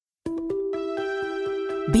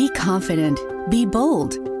Be confident, be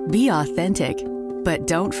bold, be authentic, but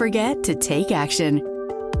don't forget to take action.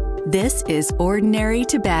 This is Ordinary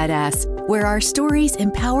to Badass, where our stories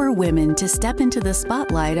empower women to step into the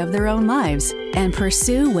spotlight of their own lives and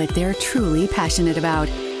pursue what they're truly passionate about.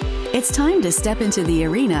 It's time to step into the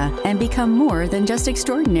arena and become more than just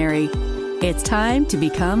extraordinary. It's time to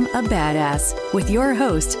become a badass with your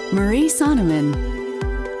host, Marie Sonneman.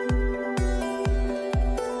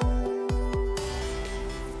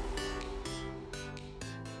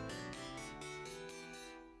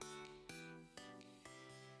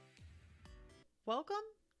 Welcome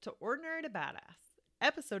to Ordinary to Badass,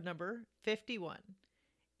 episode number 51.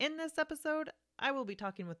 In this episode, I will be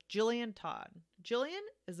talking with Jillian Todd. Jillian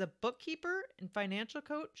is a bookkeeper and financial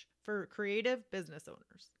coach for creative business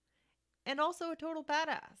owners, and also a total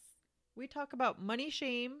badass. We talk about money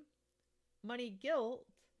shame, money guilt,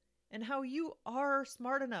 and how you are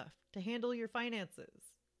smart enough to handle your finances.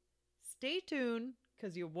 Stay tuned,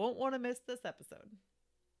 because you won't want to miss this episode.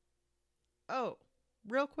 Oh,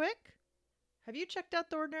 real quick, have you checked out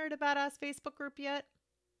the Ordinary to Badass Facebook group yet?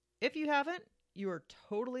 If you haven't, you are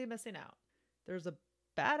totally missing out. There's a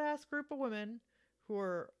badass group of women who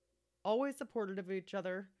are always supportive of each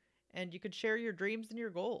other, and you can share your dreams and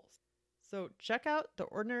your goals. So check out the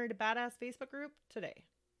Ordinary to Badass Facebook group today.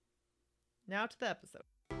 Now to the episode.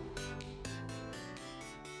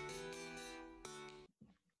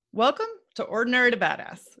 Welcome to Ordinary to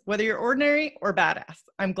Badass. Whether you're ordinary or badass,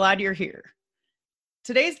 I'm glad you're here.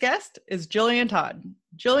 Today's guest is Jillian Todd.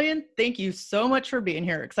 Jillian, thank you so much for being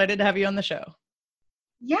here. Excited to have you on the show.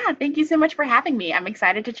 Yeah, thank you so much for having me. I'm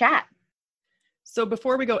excited to chat. So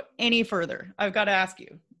before we go any further, I've got to ask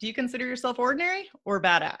you, do you consider yourself ordinary or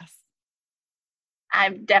badass? I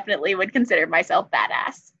definitely would consider myself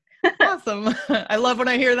badass. Awesome. I love when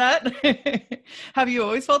I hear that. Have you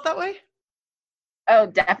always felt that way? Oh,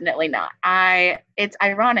 definitely not. It's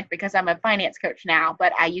ironic because I'm a finance coach now,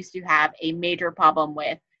 but I used to have a major problem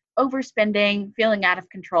with overspending, feeling out of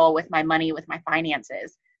control with my money, with my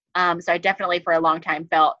finances. So I definitely for a long time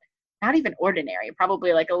felt not even ordinary,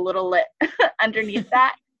 probably like a little lit underneath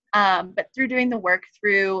that. But through doing the work,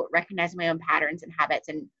 through recognizing my own patterns and habits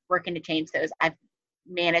and working to change those, I've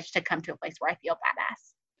managed to come to a place where I feel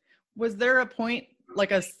badass. Was there a point,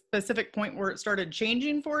 like a specific point where it started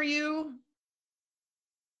changing for you?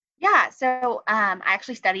 Yeah, so I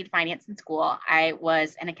actually studied finance in school. I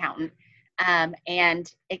was an accountant,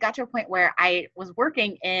 and it got to a point where I was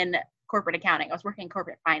working in corporate accounting. I was working in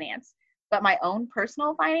corporate finance, but my own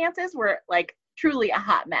personal finances were like truly a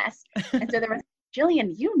hot mess. And so there was,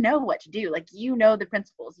 Jillian, you know what to do. Like, you know the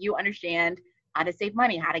principles. You understand how to save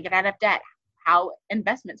money, how to get out of debt, how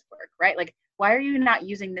investments work, right? Like, why are you not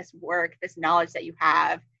using this work, this knowledge that you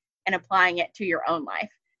have, and applying it to your own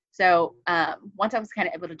life? So once I was kind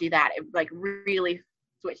of able to do that, it like really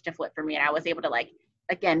switched to flip for me. And I was able to like,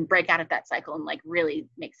 again, break out of that cycle and like really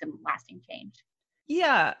make some lasting change.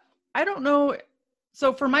 Yeah, I don't know.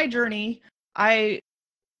 So for my journey, I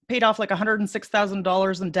paid off like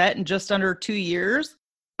 $106,000 in debt in just under 2 years.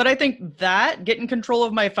 But I think that getting control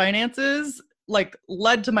of my finances like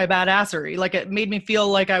led to my badassery. Like, it made me feel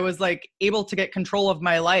like I was like able to get control of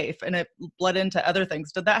my life, and it bled into other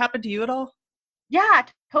things. Did that happen to you at all? Yeah,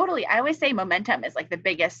 totally. I always say momentum is like the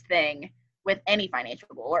biggest thing with any financial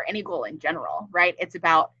goal or any goal in general, right? It's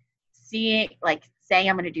about saying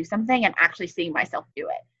I'm going to do something and actually seeing myself do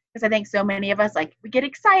it. Because I think so many of us, like, we get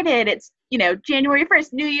excited. It's, January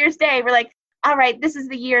 1st, New Year's Day. We're like, all right, this is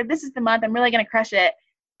the year, this is the month, I'm really going to crush it.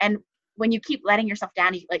 And when you keep letting yourself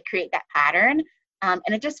down, you like create that pattern, and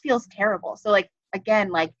it just feels terrible. So like, again,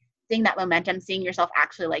 like seeing that momentum, seeing yourself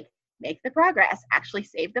actually like make the progress, actually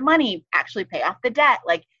save the money, actually pay off the debt,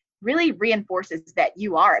 like really reinforces that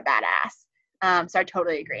you are a badass. So I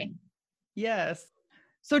totally agree. Yes.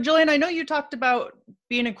 So Jillian, I know you talked about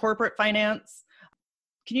being in corporate finance.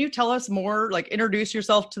 Can you tell us more, like introduce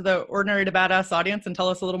yourself to the Ordinary to Badass audience and tell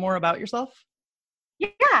us a little more about yourself?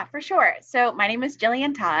 Yeah, for sure. So my name is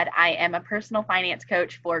Jillian Todd. I am a personal finance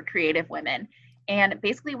coach for creative women. And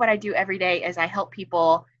basically what I do every day is I help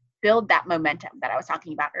people build that momentum that I was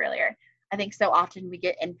talking about earlier. I think so often we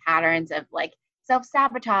get in patterns of like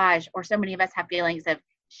self-sabotage, or so many of us have feelings of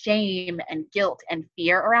shame and guilt and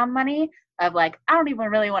fear around money, of like, I don't even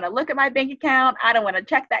really want to look at my bank account. I don't want to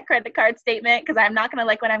check that credit card statement because I'm not going to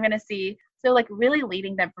like what I'm going to see. So like really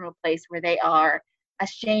leading them from a place where they are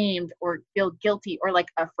ashamed or feel guilty or like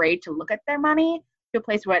afraid to look at their money to a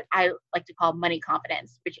place what I like to call money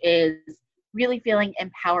confidence, which is really feeling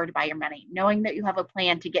empowered by your money, knowing that you have a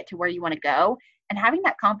plan to get to where you want to go, and having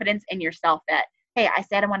that confidence in yourself that, hey, I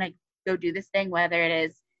said I want to go do this thing, whether it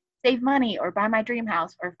is save money or buy my dream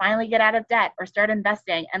house or finally get out of debt or start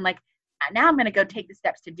investing. And like, now I'm going to go take the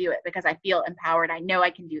steps to do it because I feel empowered. I know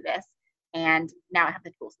I can do this. And now I have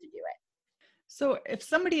the tools to do it. So if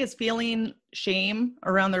somebody is feeling shame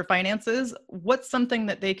around their finances, what's something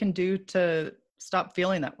that they can do to stop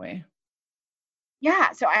feeling that way?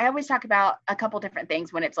 Yeah. So I always talk about a couple different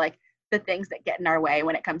things when it's like the things that get in our way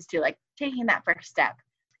when it comes to like taking that first step.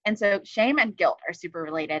 And so shame and guilt are super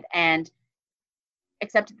related, and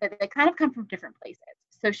except that they kind of come from different places.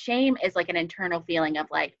 So shame is like an internal feeling of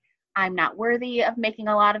like, I'm not worthy of making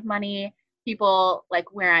a lot of money. People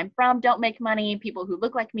like where I'm from don't make money. People who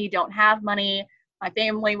look like me don't have money. My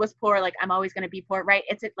family was poor. Like I'm always going to be poor, right?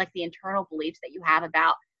 It's like the internal beliefs that you have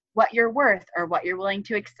about what you're worth or what you're willing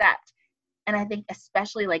to accept. And I think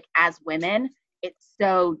especially like as women, it's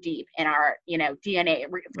so deep in our, DNA.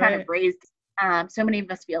 It's kind of raised. So many of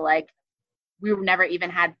us feel like we were never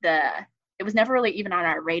even it was never really even on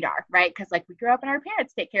our radar, right? Because like we grew up and our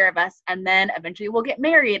parents take care of us, and then eventually we'll get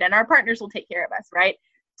married and our partners will take care of us, right?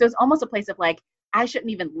 So it's almost a place of like, I shouldn't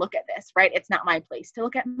even look at this, right? It's not my place to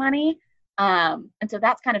look at money. And so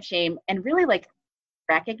that's kind of shame. And really like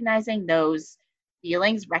recognizing those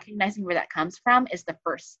feelings, recognizing where that comes from is the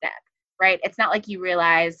first step, right? It's not like you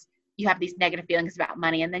realize you have these negative feelings about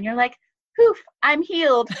money and then you're like, poof, I'm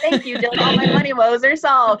healed. Thank you, Dylan. All my money woes are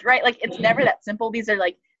solved, right? Like it's never that simple. These are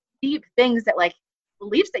like deep things that like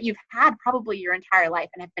beliefs that you've had probably your entire life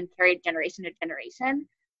and have been carried generation to generation.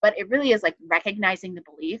 But it really is like recognizing the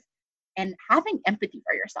belief and having empathy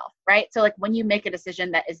for yourself, right? So like when you make a decision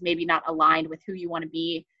that is maybe not aligned with who you want to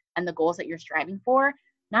be and the goals that you're striving for,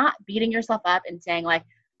 not beating yourself up and saying like,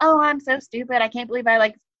 oh, I'm so stupid. I can't believe I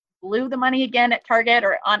like blew the money again at Target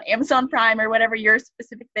or on Amazon Prime or whatever your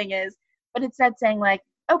specific thing is. But instead saying like,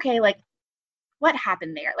 okay, like what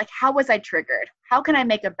happened there? Like, how was I triggered? How can I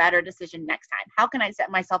make a better decision next time? How can I set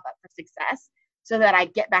myself up for success so that I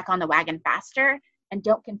get back on the wagon faster and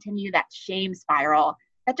don't continue that shame spiral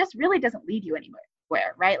that just really doesn't lead you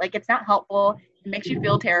anywhere, right? Like it's not helpful. It makes you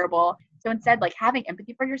feel terrible. So instead, like having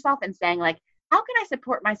empathy for yourself and saying like, how can I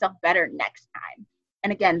support myself better next time?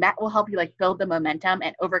 And again, that will help you like build the momentum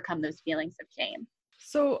and overcome those feelings of shame.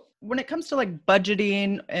 So when it comes to like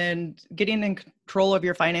budgeting and getting in control of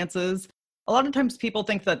your finances, a lot of times people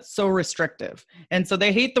think that's so restrictive. And so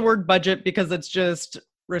they hate the word budget because it's just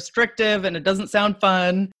restrictive and it doesn't sound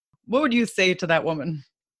fun. What would you say to that woman?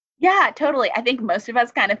 Yeah, totally. I think most of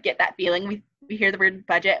us kind of get that feeling. We hear the word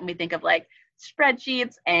budget and we think of like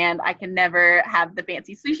spreadsheets and I can never have the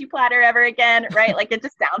fancy sushi platter ever again, right? Like it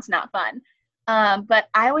just sounds not fun. But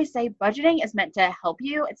I always say budgeting is meant to help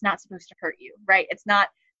you. It's not supposed to hurt you, right? It's not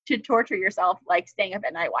to torture yourself, like staying up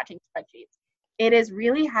at night watching spreadsheets. It is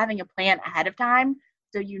really having a plan ahead of time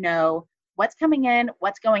so you know what's coming in,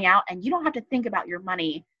 what's going out, and you don't have to think about your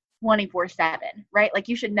money 24/7, right? Like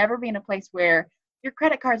you should never be in a place where your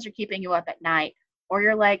credit cards are keeping you up at night or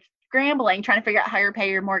you're like scrambling trying to figure out how you pay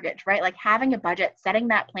your mortgage, right? Like having a budget, setting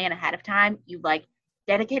that plan ahead of time, you've like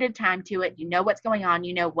dedicated time to it. You know what's going on,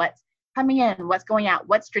 you know what's coming in, what's going out,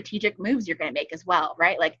 what strategic moves you're going to make as well,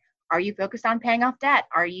 right? Like, are you focused on paying off debt?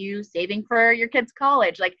 Are you saving for your kids'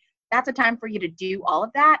 college? Like, that's a time for you to do all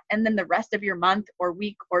of that. And then the rest of your month or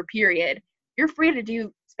week or period, you're free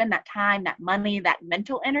to spend that time, that money, that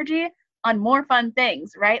mental energy on more fun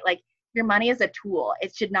things, right? Like, your money is a tool.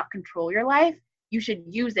 It should not control your life. You should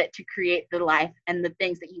use it to create the life and the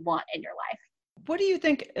things that you want in your life. What do you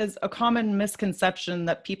think is a common misconception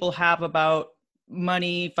that people have about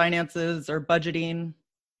money, finances, or budgeting?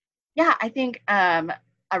 Yeah, I think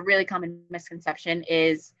a really common misconception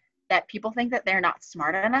is that people think that they're not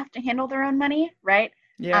smart enough to handle their own money, right?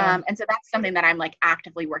 Yeah. And so that's something that I'm like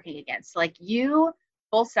actively working against. Like you,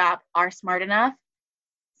 full stop, are smart enough,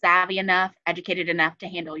 savvy enough, educated enough to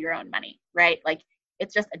handle your own money, right? Like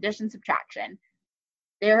it's just addition, subtraction.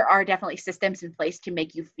 There are definitely systems in place to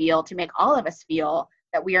make all of us feel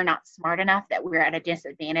that we are not smart enough, that we're at a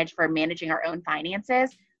disadvantage for managing our own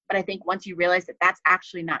finances. But I think once you realize that that's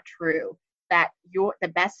actually not true, that the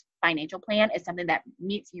best financial plan is something that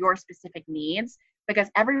meets your specific needs, because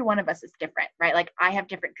every one of us is different, right? Like I have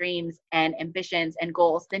different dreams and ambitions and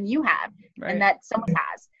goals than you have, Right. and that someone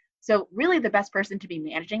has. So really the best person to be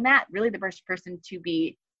managing that, really the best person to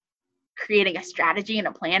be creating a strategy and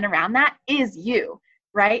a plan around that is you,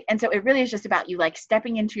 right? And so it really is just about you like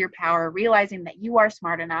stepping into your power, realizing that you are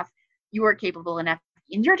smart enough, you are capable enough,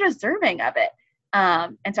 and you're deserving of it.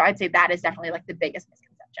 And so I'd say that is definitely like the biggest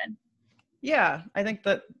misconception. Yeah, I think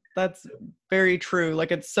that's very true.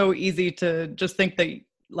 Like it's so easy to just think that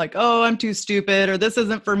like, oh, I'm too stupid or this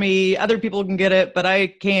isn't for me. Other people can get it, but I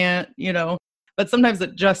can't, But sometimes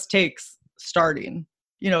it just takes starting.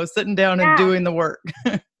 sitting down and doing the work.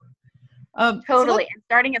 Totally. And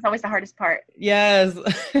starting is always the hardest part. Yes.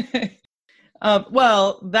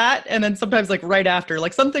 Well, that, and then sometimes like right after,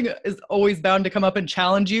 like something is always bound to come up and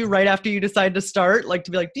challenge you right after you decide to start, like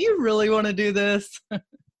to be like, do you really want to do this?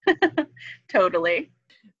 Totally.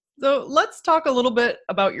 So let's talk a little bit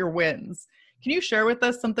about your wins. Can you share with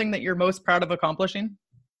us something that you're most proud of accomplishing?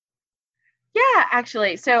 Yeah,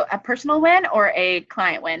 actually. So a personal win or a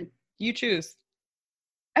client win? You choose.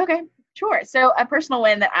 Okay, sure. So a personal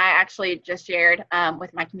win that I actually just shared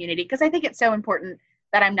with my community, because I think it's so important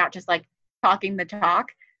that I'm not just like talking the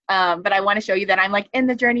talk, but I want to show you that I'm like in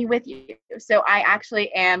the journey with you. So I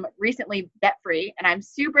actually am recently debt-free and I'm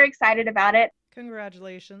super excited about it.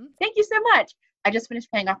 Congratulations. Thank you so much. I just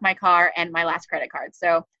finished paying off my car and my last credit card.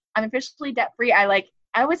 So I'm officially debt-free. I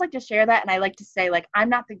always like to share that. And I like to say, like, I'm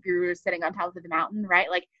not the guru sitting on top of the mountain, right?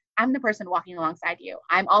 Like, I'm the person walking alongside you.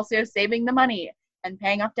 I'm also saving the money and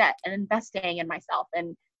paying off debt and investing in myself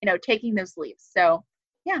and, taking those leaps. So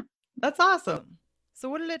yeah. That's awesome. So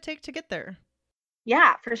what did it take to get there?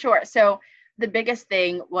 Yeah, for sure. So the biggest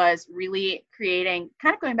thing was really creating,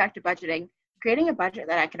 kind of going back to budgeting, creating a budget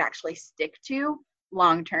that I could actually stick to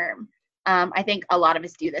long term. I think a lot of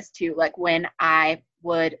us do this too. Like when I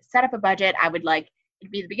would set up a budget, I would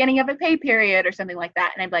it'd be the beginning of a pay period or something like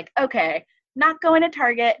that. And I'd be like, okay, not going to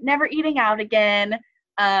Target, never eating out again,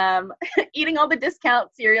 eating all the discount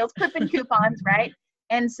cereals, clipping coupons, right?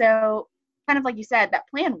 And so kind of like you said, that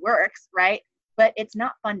plan works, right? But it's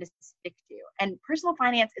not fun to stick to. And personal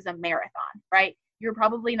finance is a marathon, right? You're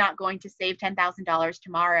probably not going to save $10,000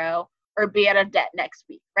 tomorrow or be out of debt next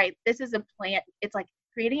week, right? This is a plan. It's like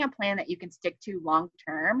creating a plan that you can stick to long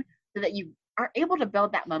term so that you are able to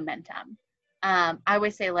build that momentum. I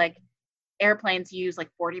always say like airplanes use like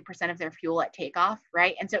 40% of their fuel at takeoff,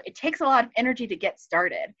 right? And so it takes a lot of energy to get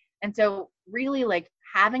started. And so really like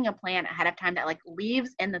having a plan ahead of time that like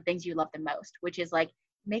leaves in the things you love the most, which is like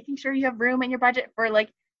making sure you have room in your budget for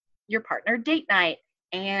like your partner date night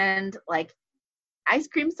and like ice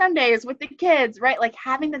cream sundaes with the kids, right? Like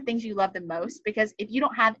having the things you love the most, because if you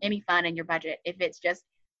don't have any fun in your budget, if it's just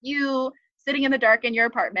you sitting in the dark in your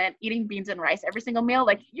apartment, eating beans and rice every single meal,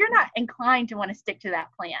 like you're not inclined to want to stick to that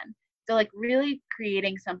plan. So like really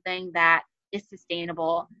creating something that is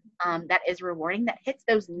sustainable, that is rewarding, that hits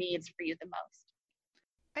those needs for you the most.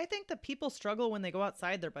 I think that people struggle when they go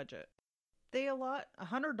outside their budget. They allot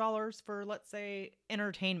 $100 for, let's say,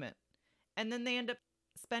 entertainment, and then they end up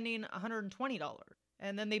spending $120,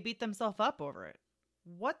 and then they beat themselves up over it.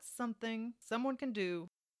 What's something someone can do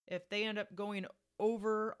if they end up going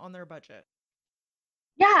over on their budget?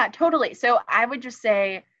 Yeah, totally. So I would just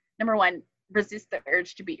say, number one, resist the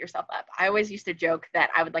urge to beat yourself up. I always used to joke that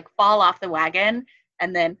I would like fall off the wagon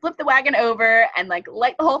and then flip the wagon over and like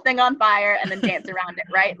light the whole thing on fire and then dance around it,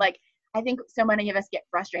 right? Like I think so many of us get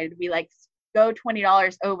frustrated. We like go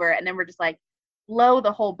 $20 over and then we're just like blow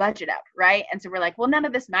the whole budget up, right? And so we're like, well, none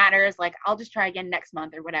of this matters. Like I'll just try again next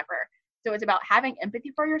month or whatever. So it's about having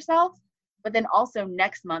empathy for yourself, but then also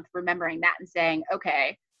next month remembering that and saying,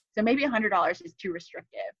 okay, so maybe $100 is too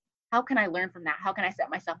restrictive. How can I learn from that? How can I set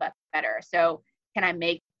myself up better? So can I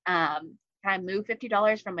move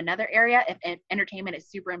 $50 from another area if entertainment is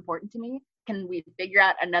super important to me? Can we figure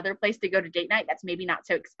out another place to go to date night that's maybe not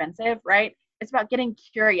so expensive, right? It's about getting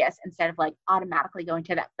curious instead of like automatically going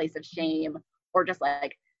to that place of shame or just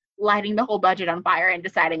like lighting the whole budget on fire and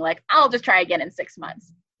deciding like, I'll just try again in 6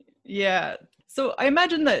 months. Yeah. So I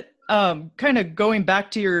imagine that kind of going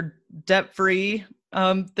back to your debt-free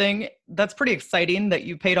thing, that's pretty exciting that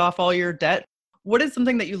you paid off all your debt. What is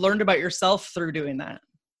something that you learned about yourself through doing that?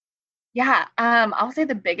 Yeah, I'll say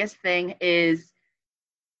the biggest thing is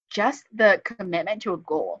just the commitment to a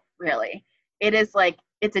goal, really. It is like,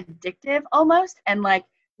 it's addictive almost. And like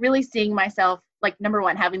really seeing myself, like number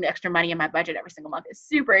one, having the extra money in my budget every single month is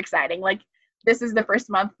super exciting. Like this is the first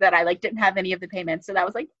month that I like didn't have any of the payments. So that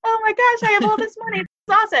was like, oh my gosh, I have all this money.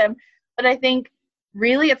 It's awesome. But I think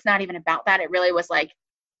really it's not even about that. It really was like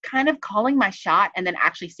kind of calling my shot and then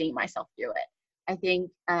actually seeing myself do it. I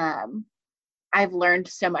think I've learned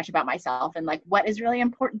so much about myself and like what is really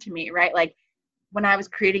important to me, right? Like when I was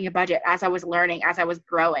creating a budget, as I was learning, as I was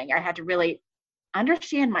growing, I had to really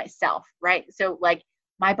understand myself, right? So like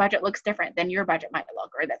my budget looks different than your budget might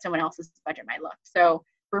look or that someone else's budget might look. So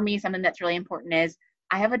for me, something that's really important is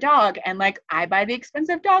I have a dog and like I buy the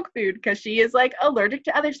expensive dog food because she is like allergic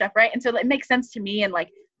to other stuff, right? And so it makes sense to me and like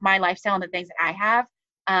my lifestyle and the things that I have.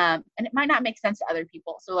 And it might not make sense to other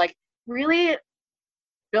people. So like really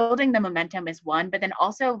building the momentum is one, but then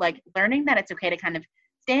also like learning that it's okay to kind of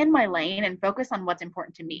stay in my lane and focus on what's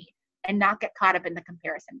important to me and not get caught up in the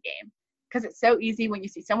comparison game. because it's so easy when you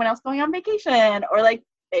see someone else going on vacation, or like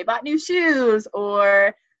they bought new shoes,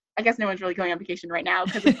 or I guess no one's really going on vacation right now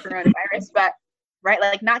because of coronavirus, but right,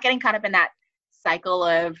 like not getting caught up in that cycle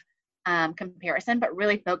of comparison, but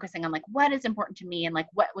really focusing on like what is important to me and like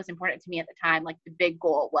what was important to me at the time. Like the big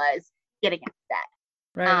goal was getting out of debt.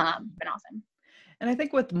 Right. Been awesome. And I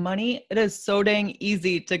think with money, it is so dang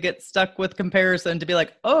easy to get stuck with comparison, to be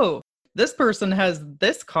like, oh, this person has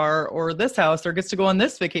this car or this house or gets to go on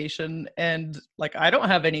this vacation. And like, I don't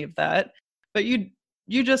have any of that. But you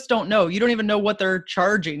just don't know. You don't even know what they're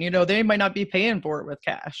charging. You know, they might not be paying for it with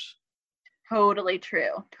cash. Totally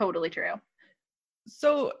true. Totally true.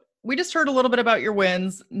 So we just heard a little bit about your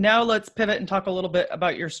wins. Now let's pivot and talk a little bit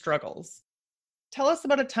about your struggles. Tell us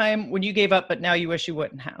about a time when you gave up, but now you wish you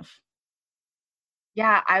wouldn't have.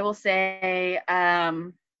 Yeah, I will say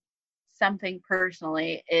something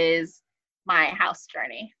personally is my house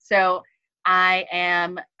journey. So I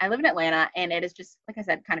live in Atlanta, and it is just, like I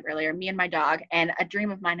said kind of earlier, me and my dog, and a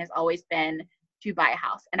dream of mine has always been to buy a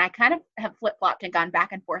house. And I kind of have flip-flopped and gone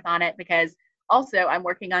back and forth on it because also I'm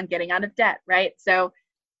working on getting out of debt, right? So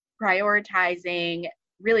prioritizing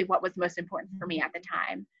really what was most important for me at the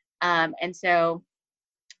time. And so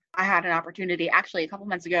I had an opportunity actually a couple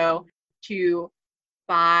months ago to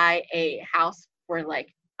buy a house for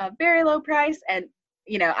like a very low price. And,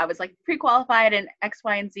 you know, I was like pre-qualified in X,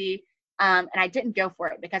 Y, and Z. And I didn't go for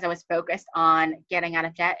it because I was focused on getting out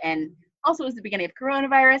of debt. And also it was the beginning of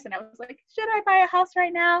coronavirus. And I was like, should I buy a house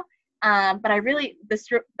right now? But I really,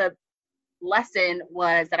 the lesson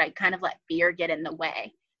was that I kind of let fear get in the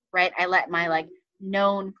way, right? I let my like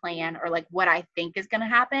known plan or like what I think is going to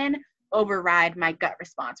happen override my gut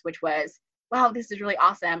response, which was, wow, this is really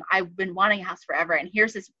awesome. I've been wanting a house forever. And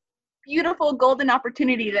here's this beautiful golden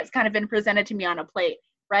opportunity that's kind of been presented to me on a plate,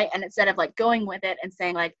 right? And instead of like going with it and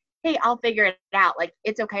saying like, hey, I'll figure it out. Like,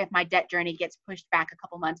 it's okay if my debt journey gets pushed back a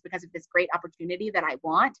couple months because of this great opportunity that I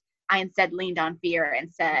want. I instead leaned on fear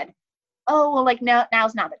and said, oh, well, like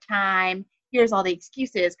now's not the time. Here's all the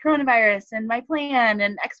excuses, coronavirus and my plan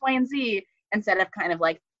and X, Y, and Z, instead of kind of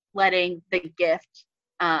like letting the gift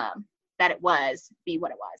that it was be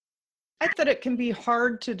what it was. I think that it can be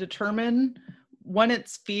hard to determine when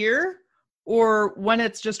it's fear or when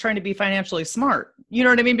it's just trying to be financially smart. You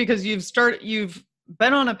know what I mean? Because you've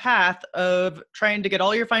been on a path of trying to get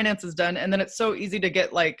all your finances done, and then it's so easy to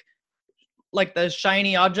get like the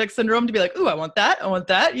shiny object syndrome, to be like, ooh, I want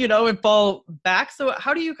that, you know, and fall back. So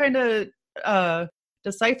how do you kind of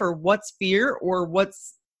decipher what's fear or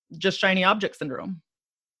what's just shiny object syndrome?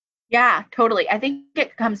 Yeah, totally. I think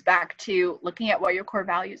it comes back to looking at what your core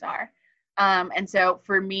values are. And so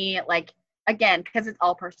for me, like, again, because it's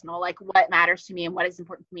all personal, like what matters to me and what is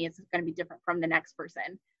important to me is going to be different from the next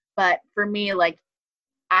person. But for me, like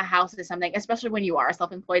a house is something, especially when you are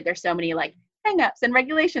self-employed, there's so many like hangups and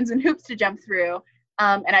regulations and hoops to jump through.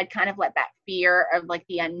 And I'd kind of let that fear of like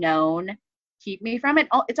the unknown keep me from it.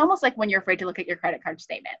 It's almost like when you're afraid to look at your credit card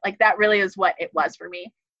statement. Like that really is what it was for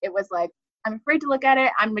me. It was like, I'm afraid to look at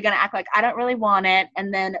it. I'm going to act like I don't really want it.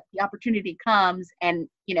 And then the opportunity comes and,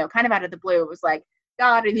 you know, kind of out of the blue, it was like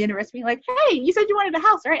God or the universe being like, hey, you said you wanted a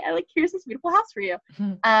house, right? I like, here's this beautiful house for you.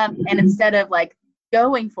 And instead of like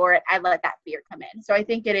going for it, I let that fear come in. So I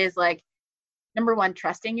think it is like, number one,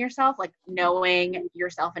 trusting yourself, like knowing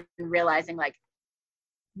yourself and realizing like,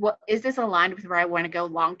 what is this aligned with where I want to go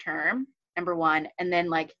long-term? Number one. And then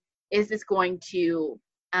like, is this going to,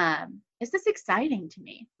 is this exciting to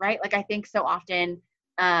me, right? Like, I think so often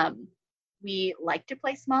we like to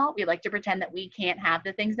play small. We like to pretend that we can't have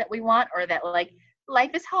the things that we want, or that like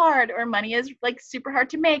life is hard, or money is like super hard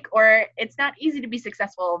to make, or it's not easy to be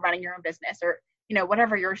successful running your own business, or, you know,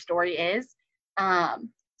 whatever your story is.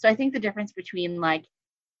 So I think the difference between like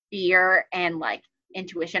fear and like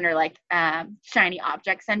intuition or like shiny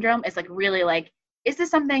object syndrome is like really like, is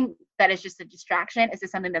this something that is just a distraction? Is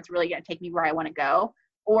this something that's really going to take me where I want to go?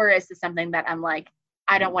 Or is this something that I'm like,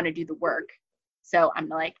 I don't want to do the work, so I'm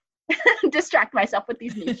like distract myself with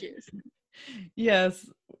these new shoes? Yes.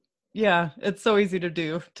 Yeah. It's so easy to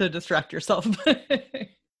do, to distract yourself.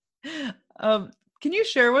 Can you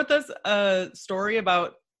share with us a story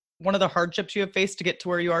about one of the hardships you have faced to get to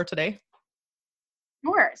where you are today?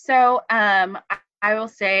 Sure. So I will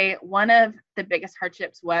say one of the biggest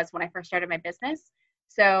hardships was when I first started my business.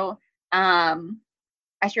 So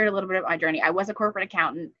I shared a little bit of my journey. I was a corporate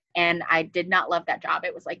accountant and I did not love that job.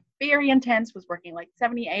 It was like very intense, was working like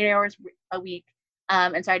 78 hours a week.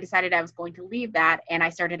 And so I decided I was going to leave that, and I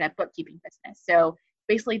started a bookkeeping business. So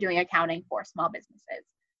basically doing accounting for small businesses.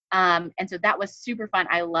 And so that was super fun.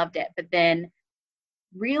 I loved it. But then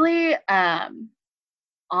really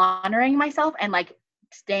honoring myself and like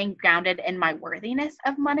staying grounded in my worthiness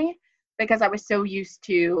of money, because I was so used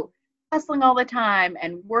to hustling all the time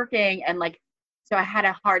and working, and like, so I had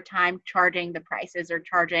a hard time charging the prices or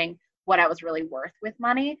charging what I was really worth with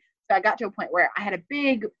money. So I got to a point where I had a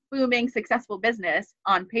big, booming, successful business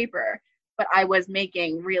on paper, but I was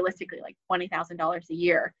making realistically like $20,000 a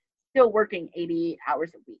year, still working 80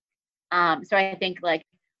 hours a week. So I think like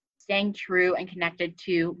staying true and connected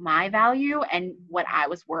to my value and what I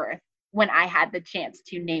was worth when I had the chance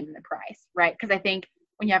to name the price, right? Because I think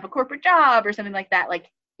when you have a corporate job or something like that, like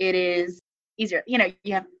it is easier. You know,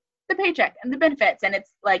 you have the paycheck and the benefits, and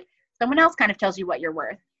it's like someone else kind of tells you what you're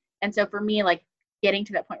worth. And so for me, like getting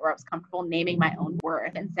to that point where I was comfortable naming my own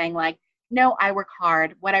worth and saying like, no, I work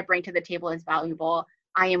hard. What I bring to the table is valuable.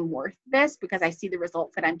 I am worth this because I see the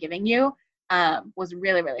results that I'm giving you, was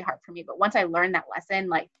really, really hard for me. But once I learned that lesson,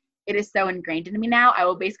 like it is so ingrained in me now, I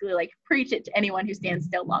will basically like preach it to anyone who stands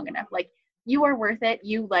still long enough. Like, you are worth it.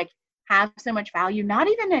 You like have so much value, not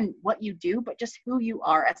even in what you do, but just who you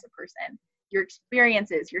are as a person. Your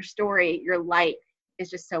experiences, your story, your light is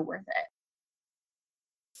just so worth it.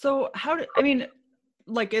 So I mean,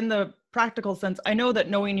 like in the practical sense, I know that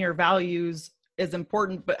knowing your values is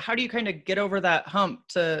important, but how do you kind of get over that hump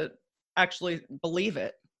to actually believe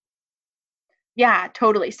it? Yeah,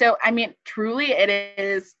 totally. So, I mean, truly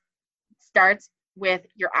starts with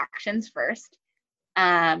your actions first.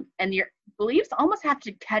 And your beliefs almost have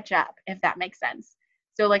to catch up, if that makes sense.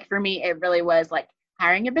 So like for me, it really was like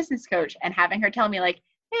hiring a business coach and having her tell me like,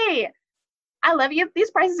 hey, I love you.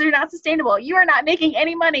 These prices are not sustainable. You are not making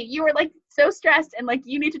any money. You are like so stressed and like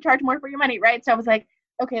you need to charge more for your money, right? So I was like,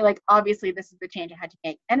 okay, like obviously this is the change I had to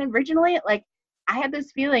make. And originally, like I had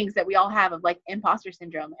those feelings that we all have of like imposter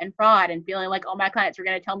syndrome and fraud and feeling like all my clients were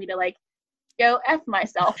going to tell me to like go F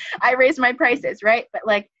myself. I raised my prices, right? But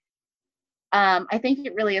like, I think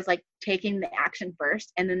it really is like taking the action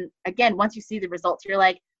first. And then again, once you see the results, you're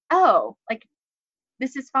like, oh, like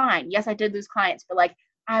this is fine. Yes, I did lose clients, but like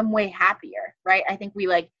I'm way happier, right? I think we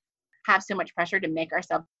like have so much pressure to make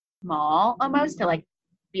ourselves small almost to like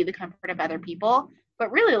be the comfort of other people.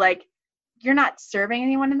 But really like you're not serving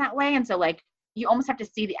anyone in that way. And so like you almost have to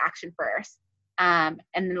see the action first, and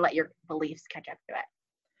then let your beliefs catch up to it.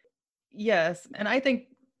 Yes. And I think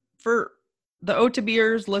for the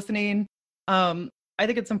O2Bers listening, I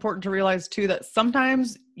think it's important to realize too that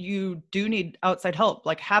sometimes you do need outside help.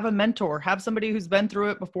 Like have a mentor, have somebody who's been through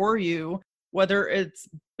it before you, whether it's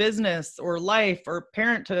business or life or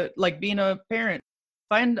parent to like being a parent.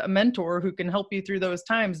 Find a mentor who can help you through those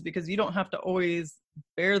times, because you don't have to always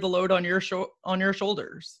bear the load on your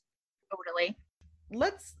shoulders. Totally.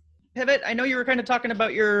 Let's pivot. I know you were kind of talking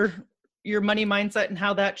about your money mindset and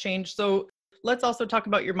how that changed. So let's also talk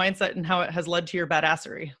about your mindset and how it has led to your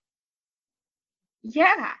badassery.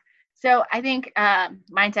 Yeah. So I think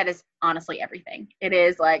mindset is honestly everything. It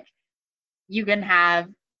is like you can have,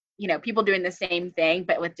 you know, people doing the same thing,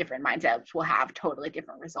 but with different mindsets will have totally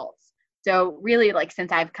different results. So really like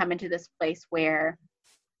since I've come into this place where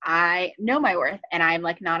I know my worth and I'm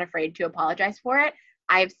like not afraid to apologize for it,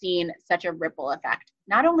 I've seen such a ripple effect,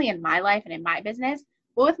 not only in my life and in my business,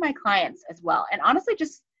 but with my clients as well. And honestly,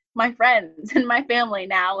 just my friends and my family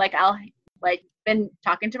now, like I'll like been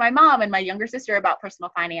talking to my mom and my younger sister about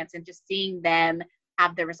personal finance and just seeing them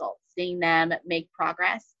have the results, seeing them make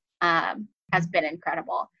progress has been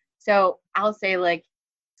incredible. So I'll say like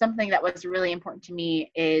something that was really important to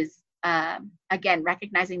me is, again,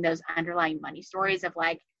 recognizing those underlying money stories of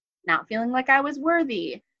like not feeling like I was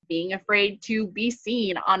worthy, being afraid to be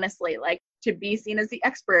seen, honestly, like to be seen as the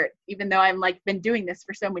expert, even though I'm like been doing this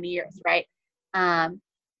for so many years, right?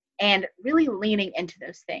 And really leaning into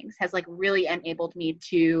those things has like really enabled me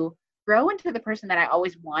to grow into the person that I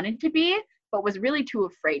always wanted to be, but was really too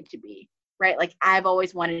afraid to be, right? Like I've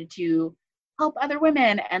always wanted to help other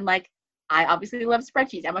women. And like, I obviously love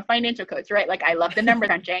spreadsheets. I'm a financial coach, right? Like I love the number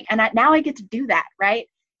crunching, and now I get to do that, right?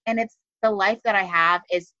 And it's the life that I have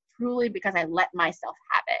is truly because I let myself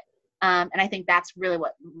have it. And I think that's really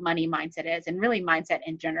what money mindset is, and really mindset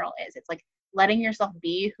in general is. It's like letting yourself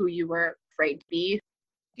be who you were afraid to be.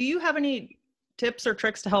 Do you have any tips or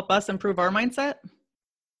tricks to help us improve our mindset?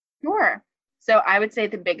 Sure. So I would say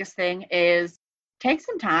the biggest thing is take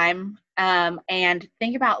some time and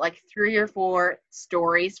think about like 3 or 4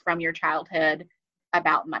 stories from your childhood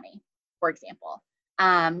about money, for example.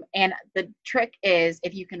 And the trick is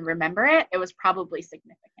if you can remember it, it was probably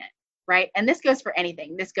significant, right? And this goes for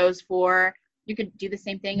anything. This goes for, you could do the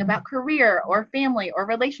same thing about career or family or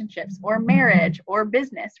relationships or marriage or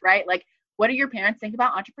business, right? Like, what do your parents think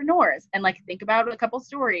about entrepreneurs? And like, think about a couple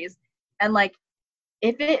stories. And like,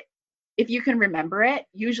 if if you can remember it,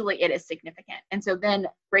 usually it is significant. And so then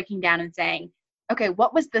breaking down and saying, okay,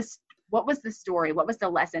 what was the story? What was the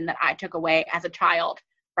lesson that I took away as a child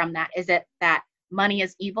from that? Is it that money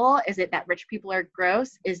is evil? Is it that rich people are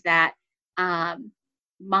gross? Is that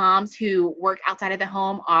moms who work outside of the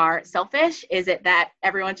home are selfish? Is it that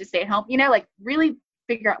everyone should stay at home? Like really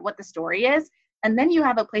figure out what the story is. And then you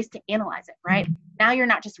have a place to analyze it, right? Now you're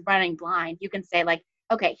not just running blind. You can say like,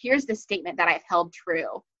 okay, here's the statement that I've held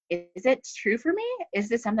true. Is it true for me? Is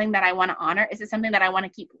this something that I want to honor? Is it something that I want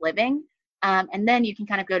to keep living? And then you can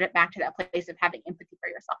kind of go back to that place of having empathy for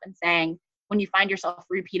yourself and saying, when you find yourself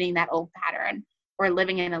repeating that old pattern or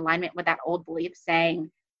living in alignment with that old belief,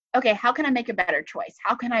 saying, okay, how can I make a better choice?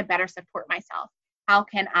 How can I better support myself? How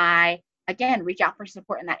can I, again, reach out for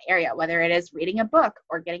support in that area, whether it is reading a book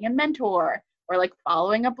or getting a mentor or like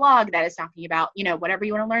following a blog that is talking about, whatever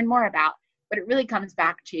you want to learn more about. But it really comes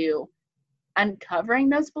back to uncovering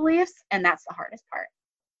those beliefs. And that's the hardest part.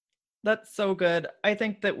 That's so good. I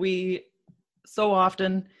think that we so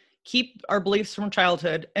often keep our beliefs from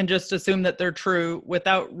childhood and just assume that they're true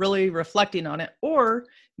without really reflecting on it. Or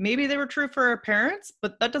maybe they were true for our parents,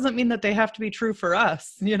 but that doesn't mean that they have to be true for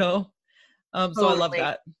us, So I love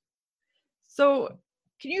that. So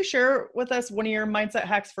can you share with us one of your mindset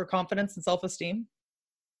hacks for confidence and self-esteem?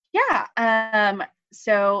 Yeah. And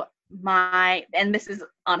this is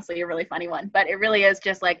honestly a really funny one, but it really is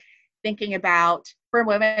just like thinking about, for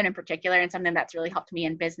women in particular, and something that's really helped me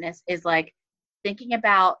in business is like thinking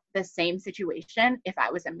about the same situation if I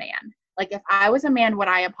was a man. Like if I was a man, would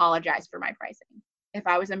I apologize for my pricing? If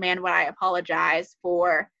I was a man, would I apologize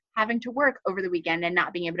for having to work over the weekend and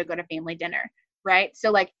not being able to go to family dinner, right? So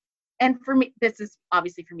like, and for me, this is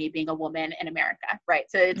obviously for me being a woman in America, right?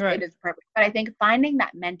 So it is perfect. But I think finding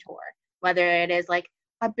that mentor, whether it is like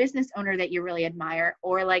a business owner that you really admire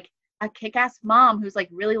or like a kick-ass mom who's like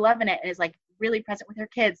really loving it and is like really present with her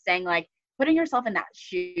kids, saying like, putting yourself in their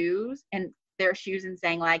shoes and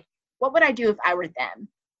saying like, what would I do if I were them,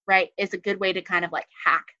 right? Is a good way to kind of like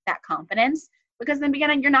hack that confidence, because in the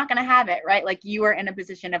beginning, you're not going to have it, right? Like you are in a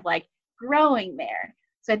position of like growing there.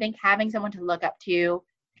 So I think having someone to look up to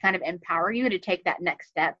kind of empower you to take that next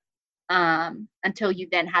step until you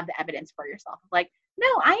then have the evidence for yourself. Like, no,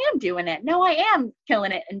 I am doing it. No, I am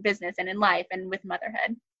killing it in business and in life and with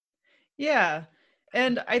motherhood. Yeah.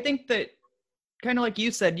 And I think that kind of like you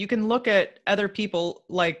said, you can look at other people,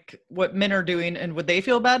 like what men are doing, and would they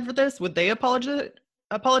feel bad for this? Would they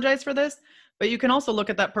apologize for this? But you can also look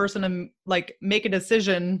at that person and like make a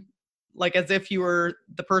decision, like as if you were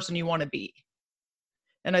the person you want to be.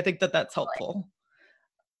 And I think that that's helpful.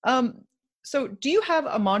 So do you have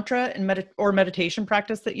a mantra and meditation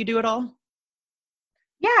practice that you do at all?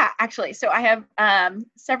 Yeah, actually. So I have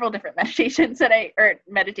several different meditations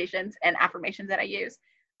and affirmations that I use.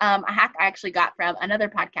 A hack I actually got from another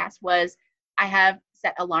podcast was I have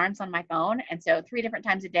set alarms on my phone. And so 3 different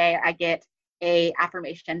times a day, I get a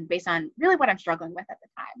affirmation based on really what I'm struggling with at the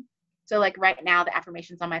time. So like right now, the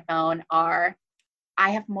affirmations on my phone are,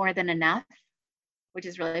 I have more than enough, which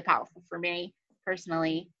is really powerful for me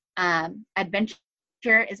personally. Adventure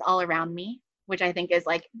is all around me, which I think is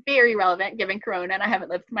like very relevant given Corona and I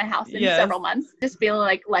haven't left my house in several months. Just feeling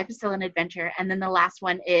like life is still an adventure. And then the last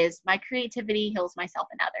one is my creativity heals myself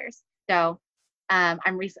and others. So I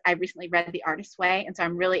recently read The Artist's Way. And so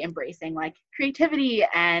I'm really embracing like creativity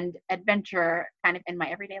and adventure kind of in my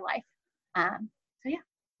everyday life. So yeah.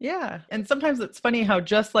 Yeah. And sometimes it's funny how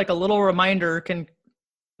just like a little reminder can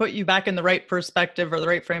put you back in the right perspective or the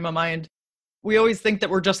right frame of mind. We always think that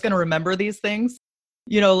we're just going to remember these things,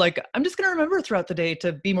 like I'm just going to remember throughout the day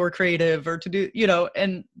to be more creative or to do,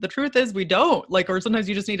 and the truth is we don't, or sometimes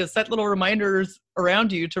you just need to set little reminders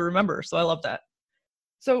around you to remember. So I love that.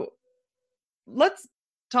 So let's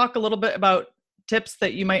talk a little bit about tips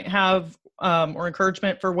that you might have or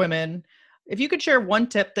encouragement for women. If you could share one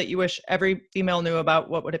tip that you wish every female knew about,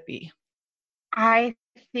 what would it be? I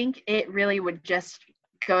think it really would just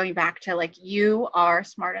going back to like, you are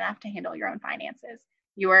smart enough to handle your own finances.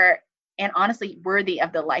 You are, and honestly, worthy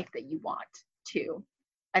of the life that you want to.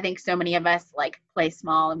 I think so many of us like play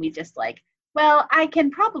small and we just like, well, I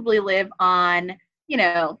can probably live on,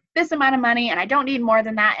 this amount of money and I don't need more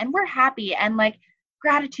than that. And we're happy and like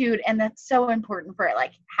gratitude. And that's so important for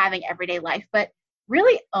like having everyday life, but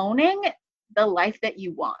really owning the life that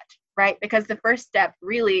you want, right? Because the first step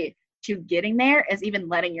really to getting there is even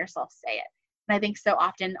letting yourself say it. And I think so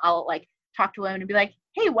often I'll like talk to women and be like,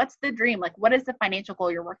 hey, what's the dream? Like, what is the financial goal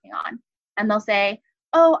you're working on? And they'll say,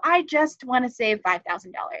 oh, I just want to save $5,000.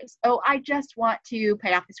 Oh, I just want to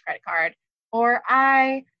pay off this credit card. Or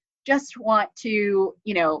I just want to,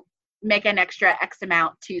 make an extra X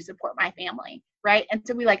amount to support my family, right? And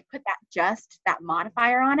so we like put that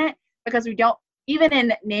modifier on it because we don't, even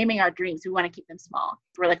in naming our dreams, we want to keep them small.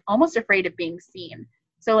 We're like almost afraid of being seen.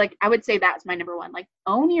 So like I would say that's my number one, like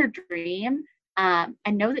own your dream and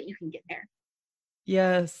know that you can get there.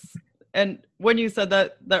 Yes. And when you said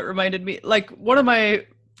that, that reminded me, like one of my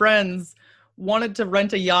friends wanted to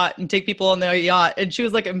rent a yacht and take people on the yacht. And she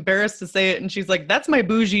was like embarrassed to say it. And she's like, that's my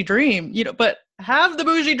bougie dream, but have the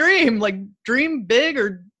bougie dream, like dream big,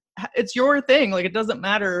 or it's your thing. Like, it doesn't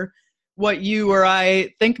matter what you or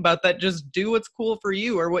I think about that. Just do what's cool for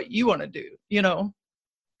you or what you want to do,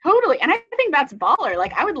 Totally. And I think that's baller.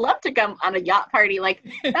 Like, I would love to come on a yacht party. Like,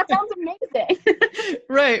 that sounds amazing.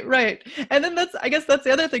 Right. And then I guess that's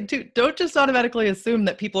the other thing too. Don't just automatically assume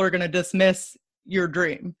that people are going to dismiss your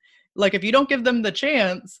dream. Like, if you don't give them the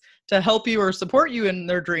chance to help you or support you in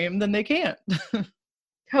their dream, then they can't.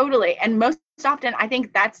 Totally. And most often, I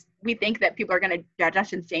think we think that people are going to judge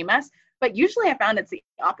us and shame us. But usually I found it's the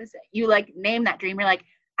opposite. You like name that dream. You're like,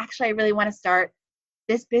 actually, I really want to start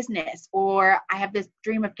this business, or I have this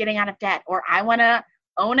dream of getting out of debt, or I want to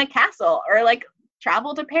own a castle, or like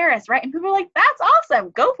travel to Paris, right? And people are like, that's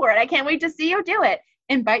awesome. Go for it. I can't wait to see you do it.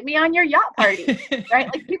 Invite me on your yacht party, right?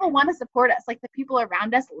 Like, people want to support us. Like, the people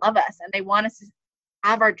around us love us and they want us to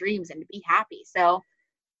have our dreams and to be happy. So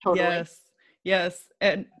totally. Yes.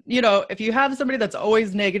 And, if you have somebody that's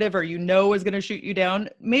always negative or is going to shoot you down,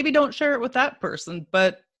 maybe don't share it with that person.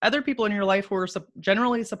 But other people in your life who are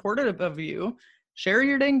generally supportive of you, share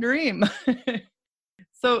your dang dream.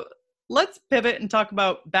 So let's pivot and talk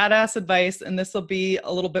about badass advice. And this will be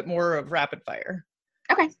a little bit more of rapid fire.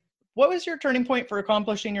 Okay. What was your turning point for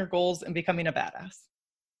accomplishing your goals and becoming a badass?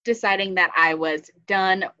 Deciding that I was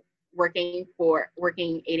done working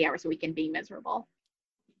 80 hours a week and being miserable.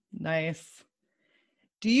 Nice.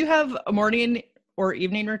 Do you have a morning or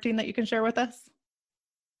evening routine that you can share with us?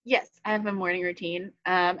 Yes, I have a morning routine.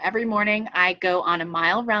 Every morning I go on a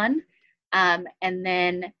mile run, and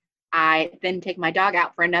then I take my dog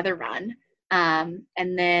out for another run, and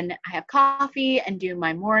then I have coffee and do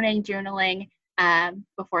my morning journaling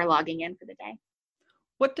before logging in for the day.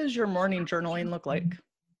 What does your morning journaling look like?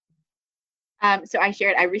 So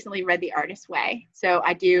I recently read The Artist's Way. So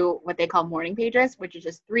I do what they call morning pages, which is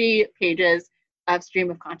just 3 pages of stream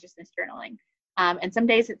of consciousness journaling. And some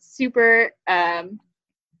days it's super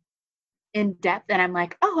in depth and I'm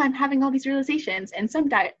like, oh, I'm having all these realizations. And some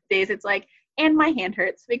days it's like, and my hand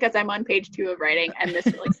hurts because I'm on page 2 of writing and this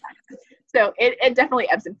really sucks. So it definitely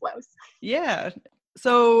ebbs and flows. Yeah.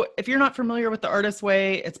 So if you're not familiar with The Artist's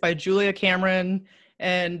Way, it's by Julia Cameron,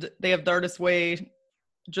 and they have The Artist's Way,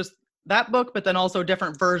 just that book, but then also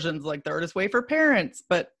different versions like The Artist's Way for parents,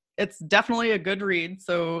 but it's definitely a good read.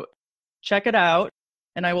 So check it out,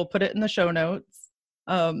 and I will put it in the show notes.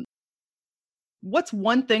 What's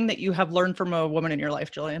one thing that you have learned from a woman in your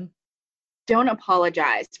life, Jillian? Don't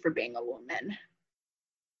apologize for being a woman.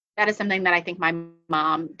 That is something that I think my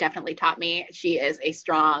mom definitely taught me. She is a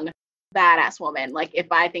strong, badass woman. Like, if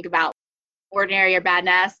I think about ordinary or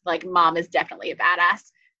badass, like, mom is definitely a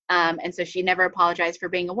badass. And so she never apologized for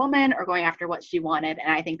being a woman or going after what she wanted.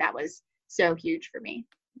 And I think that was so huge for me.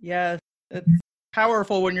 Yeah, it's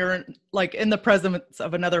powerful when you're like in the presence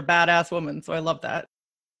of another badass woman. So I love that.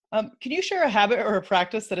 Can you share a habit or a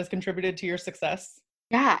practice that has contributed to your success?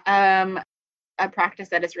 Yeah. A practice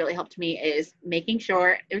that has really helped me is making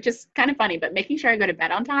sure, which is kind of funny, but making sure I go to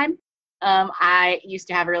bed on time. I used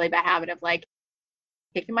to have a really bad habit of like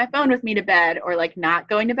taking my phone with me to bed or like not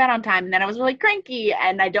going to bed on time. And then I was really cranky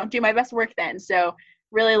and I don't do my best work then. So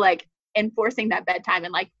really like enforcing that bedtime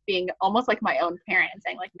and like being almost like my own parent and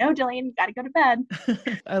saying like, no, Jillian, you got to go to bed.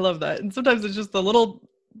 I love that. And sometimes it's just the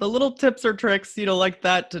little tips or tricks, like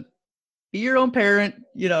that, to be your own parent.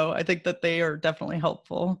 I think that they are definitely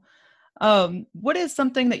helpful. What is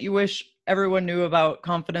something that you wish everyone knew about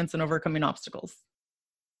confidence and overcoming obstacles?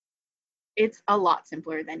 It's a lot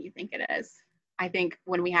simpler than you think it is. I think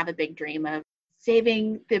when we have a big dream of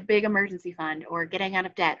saving the big emergency fund or getting out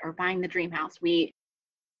of debt or buying the dream house, we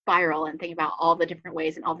spiral and think about all the different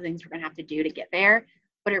ways and all the things we're going to have to do to get there.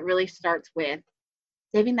 But it really starts with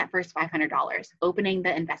saving that first $500, opening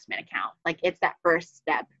the investment account. Like, it's that first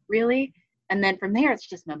step, really. And then from there, it's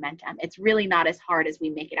just momentum. It's really not as hard as we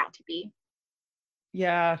make it out to be.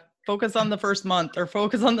 Yeah. Focus on the first month or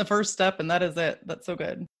focus on the first step. And that is it. That's so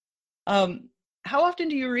good. How often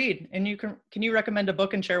do you read? And can you recommend a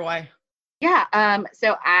book and share why? Yeah.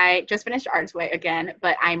 So I just finished Artist's Way again,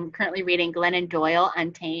 but I'm currently reading Glennon Doyle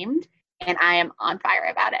Untamed, and I am on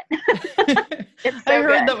fire about it. It's so I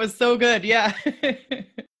heard good. That was so good. Yeah.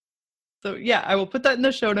 So yeah, I will put that in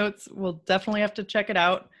the show notes. We'll definitely have to check it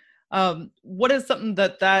out. What is something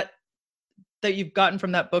that you've gotten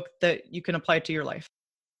from that book that you can apply to your life?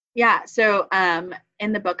 Yeah. So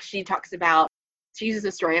in the book, she uses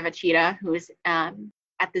the story of a cheetah who's at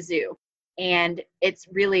the zoo. And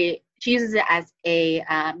she uses it as a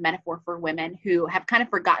metaphor for women who have kind of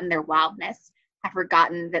forgotten their wildness, have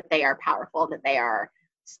forgotten that they are powerful, that they are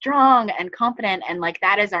strong and confident, and like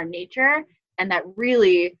that is our nature. And that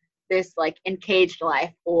really this like encaged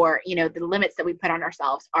life, or, you know, the limits that we put on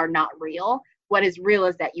ourselves are not real. What is real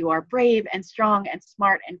is that you are brave and strong and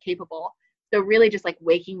smart and capable. So really just like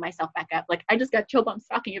waking myself back up. Like I just got chill bumps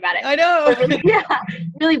talking about it. I know. Really,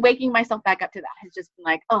 really waking myself back up to that has just been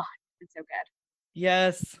like, oh, it's so good.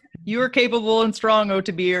 Yes. You are capable and strong,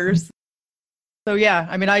 to Beers. So yeah,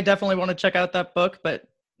 I mean, I definitely want to check out that book, but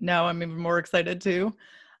now I'm even more excited too.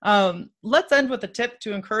 Let's end with a tip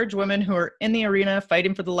to encourage women who are in the arena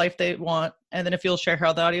fighting for the life they want. And then if you'll share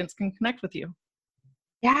how the audience can connect with you.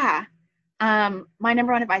 Yeah. My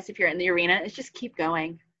number one advice if you're in the arena is just keep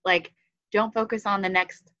going. Like, don't focus on the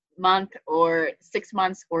next month or 6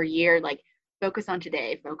 months or year. Like, focus on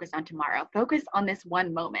today, focus on tomorrow, focus on this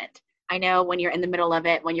one moment. I know when you're in the middle of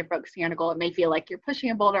it, when you're focusing on a goal, it may feel like you're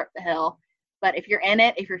pushing a boulder up the hill. But if you're in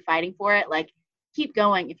it, if you're fighting for it, like, keep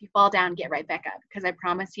going. If you fall down, get right back up. Because I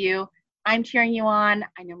promise you, I'm cheering you on.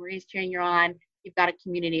 I know Marie's cheering you on. You've got a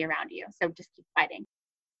community around you. So just keep fighting.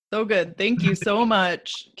 So good. Thank you so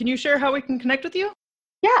much. Can you share how we can connect with you?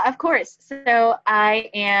 Yeah, of course. So I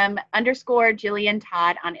am _Jillian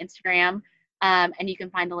Todd on Instagram. And you can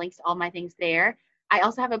find the links to all my things there. I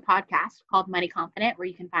also have a podcast called Money Confident, where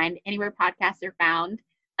you can find anywhere podcasts are found.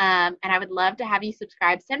 And I would love to have you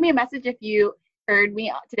subscribe. Send me a message if you heard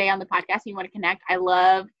me today on the podcast and you want to connect. I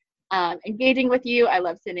love engaging with you. I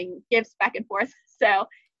love sending gifts back and forth. So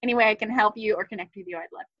any way I can help you or connect with you,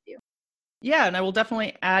 I'd love to do. Yeah, and I will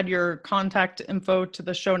definitely add your contact info to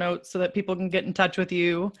the show notes so that people can get in touch with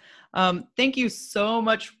you. Thank you so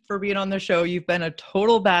much for being on the show. You've been a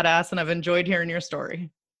total badass, and I've enjoyed hearing your story.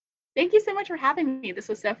 Thank you so much for having me. This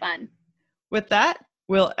was so fun. With that,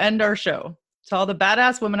 we'll end our show. To all the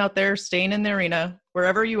badass women out there staying in the arena,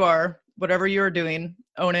 wherever you are, whatever you are doing,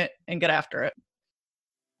 own it and get after it.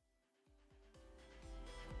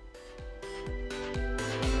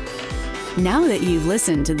 Now that you've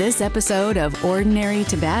listened to this episode of Ordinary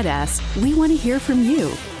to Badass, we want to hear from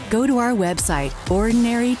you. Go to our website,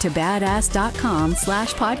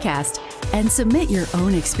 ordinarytobadass.com/podcast, and submit your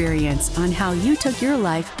own experience on how you took your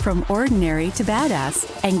life from ordinary to badass,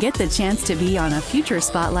 and get the chance to be on a future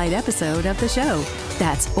Spotlight episode of the show.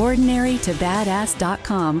 That's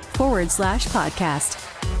ordinarytobadass.com/podcast.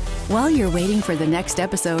 While you're waiting for the next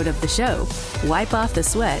episode of the show, wipe off the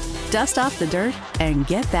sweat, dust off the dirt, and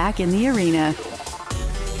get back in the arena.